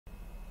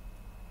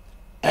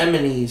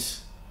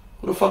Ebenezer.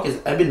 Who the fuck is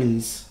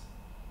Ebenezer?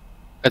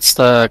 It's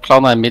the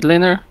Cloud9 mid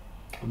laner.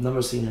 I've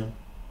never seen him.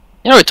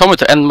 You know, he told me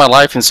to end my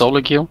life in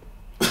solo queue.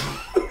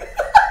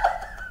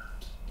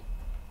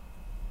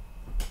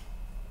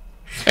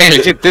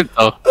 Hey, he did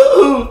though.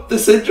 Oh, the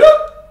syndrome?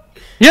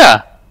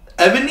 Yeah.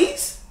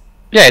 Ebenezer?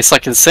 Yeah, it's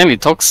like insanely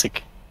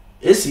toxic.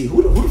 Is he?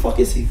 Who the fuck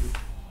is he?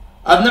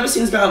 I've never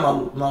seen this guy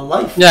in my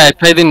life. Yeah, I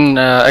played in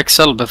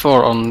XL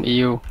before on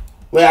EU.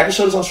 Wait, I can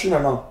show this on stream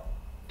right now.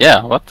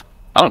 Yeah, what?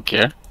 I don't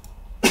care.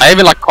 I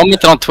even like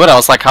commented on Twitter. I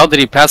was like, how did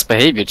he pass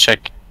behavior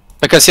check?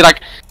 Because he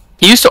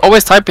used to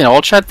always type in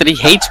all chat that he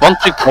hates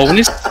one-trick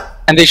ponies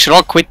and they should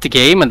all quit the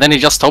game, and then he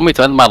just told me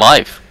to end my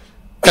life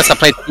because I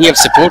played EF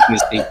support in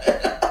this team.